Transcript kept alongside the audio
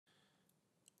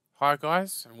Hi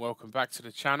guys, and welcome back to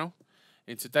the channel.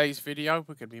 In today's video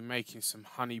we're going to be making some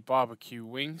honey barbecue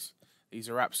wings. These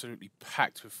are absolutely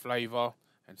packed with flavour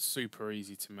and super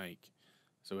easy to make.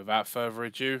 So without further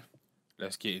ado,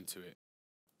 let's get into it.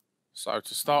 So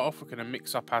to start off, we're going to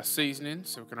mix up our seasoning.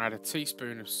 So we're going to add a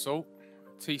teaspoon of salt,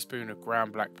 a teaspoon of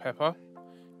ground black pepper,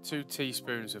 2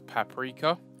 teaspoons of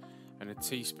paprika and a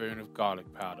teaspoon of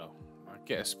garlic powder. Now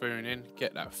get a spoon in,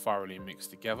 get that thoroughly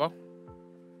mixed together.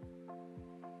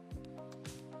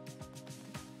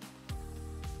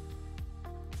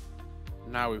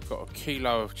 Now we've got a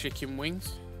kilo of chicken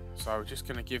wings, so we're just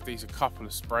going to give these a couple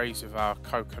of sprays of our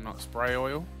coconut spray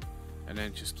oil and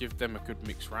then just give them a good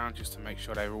mix round just to make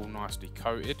sure they're all nicely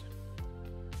coated.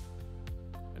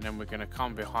 And then we're going to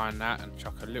come behind that and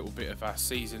chuck a little bit of our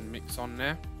seasoned mix on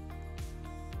there.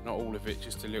 Not all of it,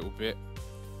 just a little bit.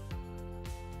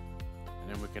 And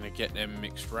then we're going to get them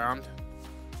mixed round.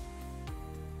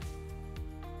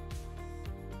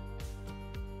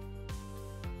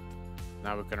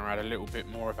 Now we're going to add a little bit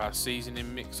more of our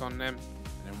seasoning mix on them,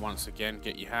 and then once again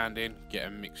get your hand in, get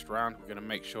them mixed round. We're going to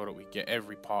make sure that we get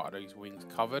every part of these wings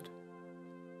covered.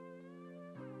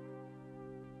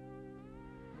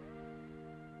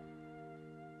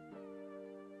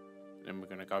 Then we're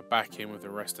going to go back in with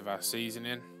the rest of our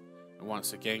seasoning, and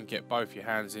once again get both your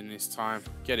hands in this time,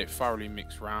 get it thoroughly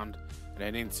mixed round, and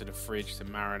then into the fridge to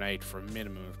marinate for a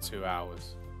minimum of 2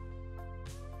 hours.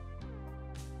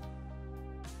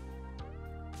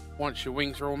 Once your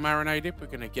wings are all marinated, we're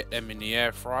going to get them in the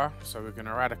air fryer. So we're going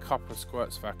to add a couple of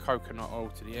squirts of our coconut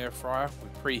oil to the air fryer.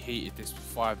 We preheated this for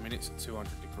 5 minutes at 200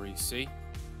 degrees C.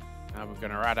 Now we're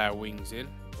going to add our wings in.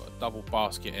 We've got a double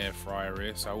basket air fryer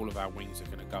here, so all of our wings are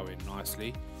going to go in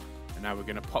nicely. And now we're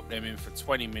going to pop them in for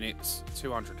 20 minutes,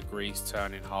 200 degrees,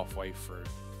 turning halfway through.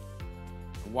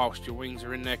 And whilst your wings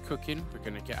are in there cooking, we're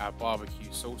going to get our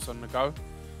barbecue sauce on the go.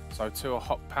 So to a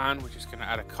hot pan, we're just going to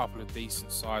add a couple of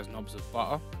decent sized knobs of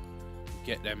butter.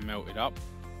 Get them melted up.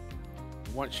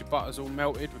 Once your butter's all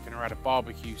melted, we're going to add a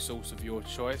barbecue sauce of your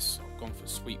choice. I've gone for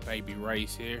Sweet Baby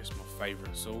Ray's here, it's my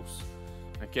favourite sauce.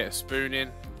 Now get a spoon in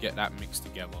and get that mixed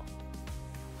together.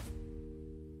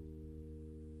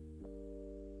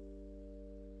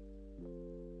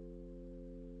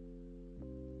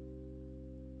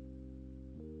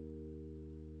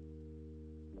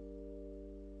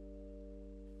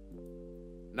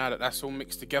 Now that that's all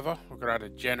mixed together, we're going to add a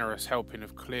generous helping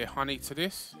of clear honey to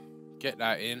this. Get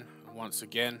that in, and once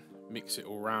again, mix it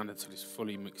all around until it's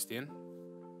fully mixed in.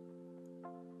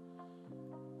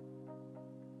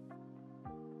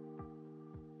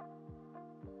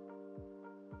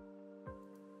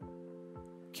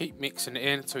 Keep mixing it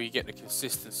in until you get the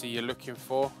consistency you're looking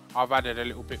for. I've added a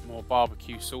little bit more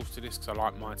barbecue sauce to this because I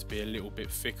like mine to be a little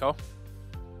bit thicker.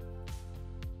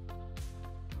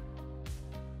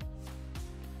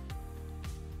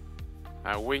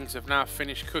 Our wings have now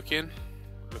finished cooking.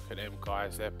 Look at them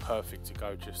guys, they're perfect to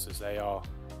go just as they are.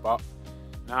 But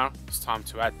now it's time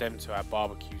to add them to our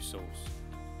barbecue sauce.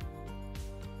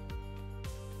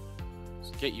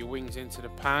 So get your wings into the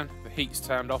pan, the heat's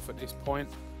turned off at this point.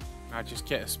 Now just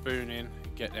get a spoon in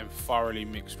and get them thoroughly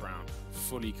mixed round,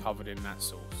 fully covered in that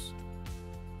sauce.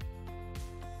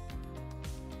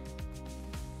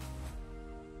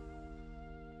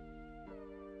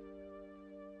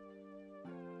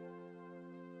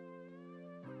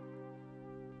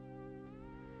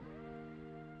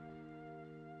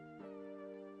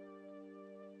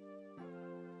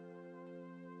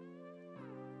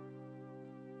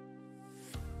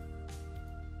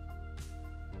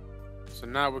 So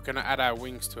now we're going to add our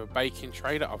wings to a baking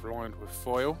tray that I've lined with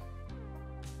foil.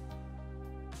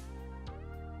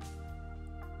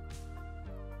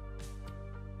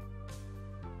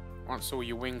 Once all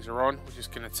your wings are on, we're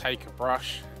just going to take a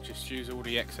brush and just use all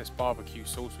the excess barbecue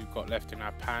sauce we've got left in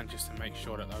our pan just to make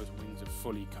sure that those wings are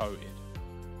fully coated.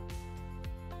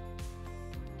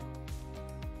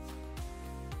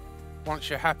 Once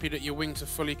you're happy that your wings are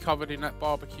fully covered in that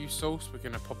barbecue sauce, we're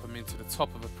going to pop them into the top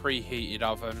of a preheated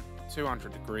oven,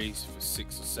 200 degrees for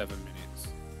 6 or 7 minutes.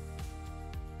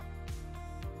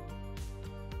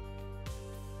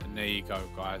 And there you go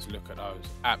guys, look at those,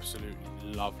 absolutely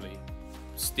lovely,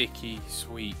 sticky,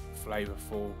 sweet,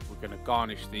 flavourful. We're going to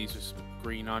garnish these with some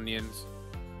green onions,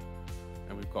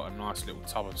 and we've got a nice little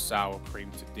tub of sour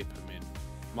cream to dip them in.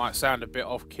 Might sound a bit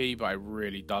off key, but it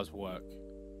really does work.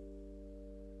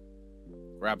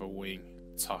 Grab a wing,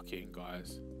 tuck in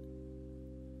guys.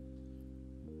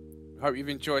 Hope you've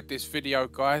enjoyed this video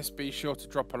guys. Be sure to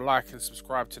drop a like and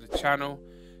subscribe to the channel.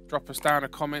 Drop us down a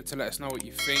comment to let us know what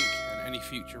you think and any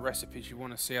future recipes you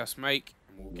want to see us make,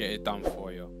 and we'll get it done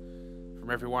for you. From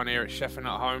everyone here at Chefing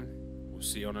at Home, we'll We'll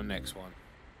see you on the next one.